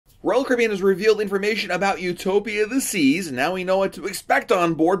Royal Caribbean has revealed information about Utopia of the Seas, and now we know what to expect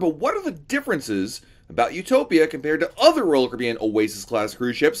on board, but what are the differences about Utopia compared to other Royal Caribbean Oasis Class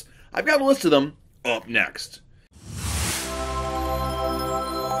cruise ships? I've got a list of them up next.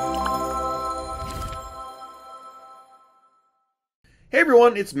 Hey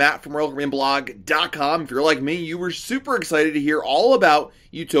everyone, it's Matt from RoyalCaribbeanBlog.com. If you're like me, you were super excited to hear all about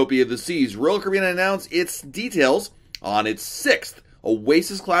Utopia of the Seas. Royal Caribbean announced its details on its 6th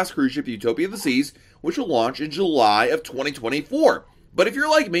Oasis Class cruise ship, Utopia of the Seas, which will launch in July of 2024. But if you're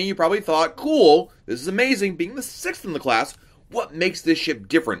like me, you probably thought, cool, this is amazing, being the 6th in the class, what makes this ship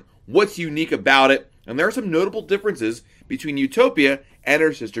different? What's unique about it? And there are some notable differences between Utopia and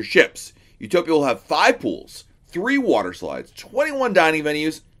her sister ships. Utopia will have 5 pools, 3 water slides, 21 dining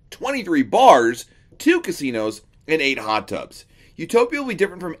venues, 23 bars, 2 casinos, and 8 hot tubs. Utopia will be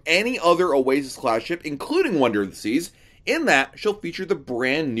different from any other Oasis Class ship, including Wonder of the Seas, in that she'll feature the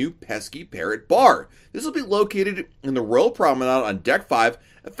brand new Pesky Parrot Bar. This will be located in the Royal Promenade on Deck 5,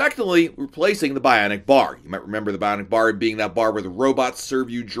 effectively replacing the Bionic Bar. You might remember the Bionic Bar being that bar where the robots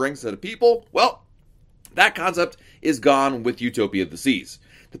serve you drinks instead of people. Well, that concept is gone with Utopia of the Seas.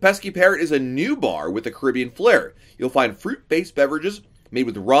 The Pesky Parrot is a new bar with a Caribbean flair. You'll find fruit-based beverages made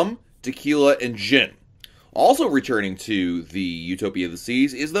with rum, tequila, and gin. Also returning to the Utopia of the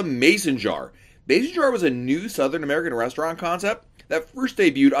Seas is the Mason Jar. Mason Jar was a new Southern American restaurant concept that first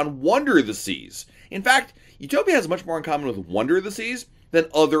debuted on Wonder of the Seas. In fact, Utopia has much more in common with Wonder of the Seas than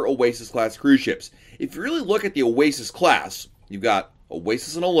other Oasis Class cruise ships. If you really look at the Oasis Class, you've got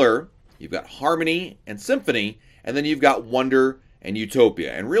Oasis and Allure, you've got Harmony and Symphony, and then you've got Wonder and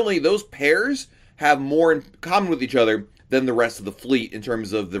Utopia. And really, those pairs have more in common with each other than the rest of the fleet in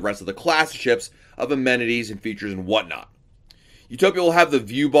terms of the rest of the class ships of amenities and features and whatnot. Utopia will have the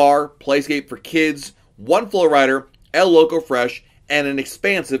View Bar, Playscape for kids, 1 flow rider, El Loco Fresh, and an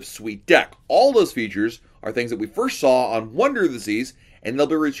expansive suite deck. All those features are things that we first saw on Wonder of the Seas, and they'll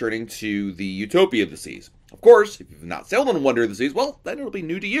be returning to the Utopia of the Seas. Of course, if you've not sailed on Wonder of the Seas, well, then it'll be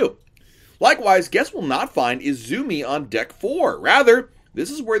new to you. Likewise, guests will not find Izumi on Deck 4. Rather,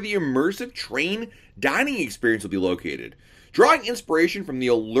 this is where the immersive train dining experience will be located. Drawing inspiration from the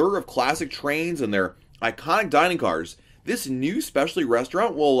allure of classic trains and their iconic dining cars, this new specialty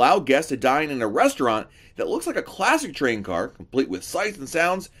restaurant will allow guests to dine in a restaurant that looks like a classic train car, complete with sights and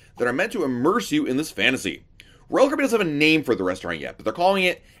sounds that are meant to immerse you in this fantasy. Royal Caribbean doesn't have a name for the restaurant yet, but they're calling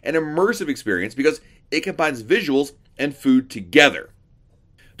it an immersive experience because it combines visuals and food together.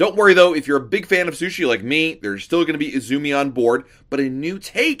 Don't worry though, if you're a big fan of sushi like me, there's still going to be Izumi on board, but a new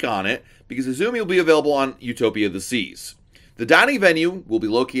take on it because Izumi will be available on Utopia of the Seas. The dining venue will be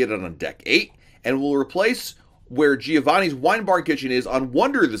located on Deck 8 and will replace where Giovanni's Wine Bar and Kitchen is on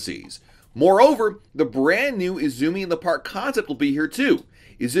Wonder of the Seas. Moreover, the brand new Izumi in the Park concept will be here too.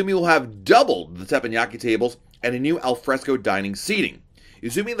 Izumi will have doubled the teppanyaki tables and a new alfresco dining seating.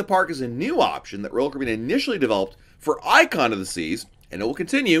 Izumi in the Park is a new option that Royal Caribbean initially developed for Icon of the Seas, and it will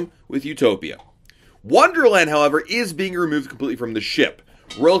continue with Utopia. Wonderland, however, is being removed completely from the ship.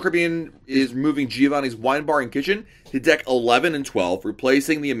 Royal Caribbean is moving Giovanni's Wine Bar and Kitchen to Deck 11 and 12,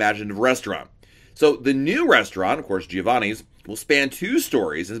 replacing the imaginative restaurant. So the new restaurant, of course Giovanni's, will span 2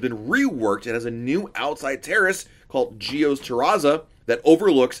 stories and has been reworked and has a new outside terrace called Gio's Terrazza that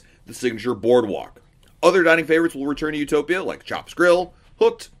overlooks the signature boardwalk. Other dining favorites will return to Utopia like Chops Grill,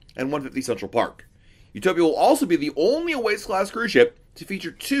 Hooked, and 150 Central Park. Utopia will also be the only Oasis Class cruise ship to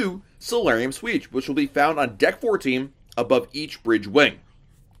feature 2 solarium suites, which will be found on Deck 14 above each bridge wing.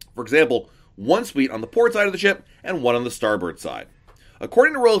 For example, 1 suite on the port side of the ship and 1 on the starboard side.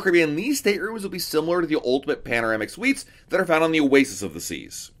 According to Royal Caribbean, these staterooms will be similar to the ultimate panoramic suites that are found on the Oasis of the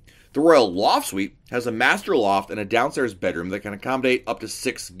Seas. The Royal Loft Suite has a master loft and a downstairs bedroom that can accommodate up to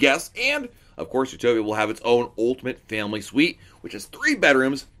 6 guests, and, of course, Utopia will have its own ultimate family suite, which has 3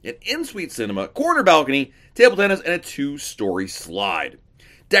 bedrooms, an in-suite cinema, corner balcony, table tennis, and a 2-story slide.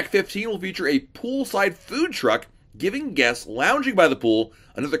 Deck 15 will feature a poolside food truck, giving guests lounging by the pool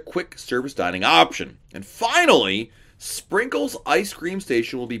another quick service dining option. And finally, Sprinkles Ice Cream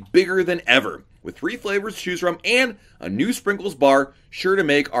Station will be bigger than ever, with 3 flavors to choose from and a new Sprinkles bar, sure to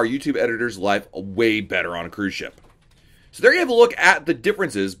make our YouTube editor's life way better on a cruise ship. So there you have a look at the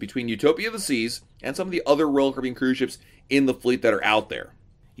differences between Utopia of the Seas and some of the other Royal Caribbean cruise ships in the fleet that are out there.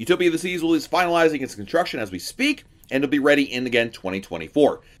 Utopia of the Seas is finalizing its construction as we speak, and it'll be ready in, again,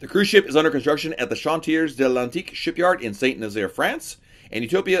 2024. The cruise ship is under construction at the Chantiers de l'Antique shipyard in Saint-Nazaire, France. And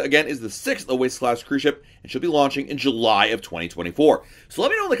Utopia, again, is the 6th Oasis Class cruise ship, and she'll be launching in July of 2024. So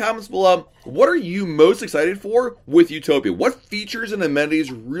let me know in the comments below, what are you most excited for with Utopia? What features and amenities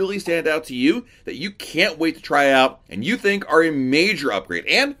really stand out to you that you can't wait to try out and you think are a major upgrade?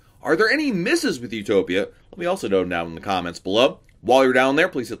 And Are there any misses with Utopia? Let me also know them down in the comments below. While you're down there,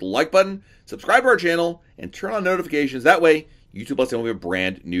 please hit the like button, subscribe to our channel, and turn on notifications. That way, YouTube lets you know we have a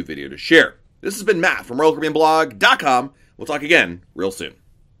brand new video to share. This has been Matt from RoyalCaribbeanBlog.com. We'll talk again real soon.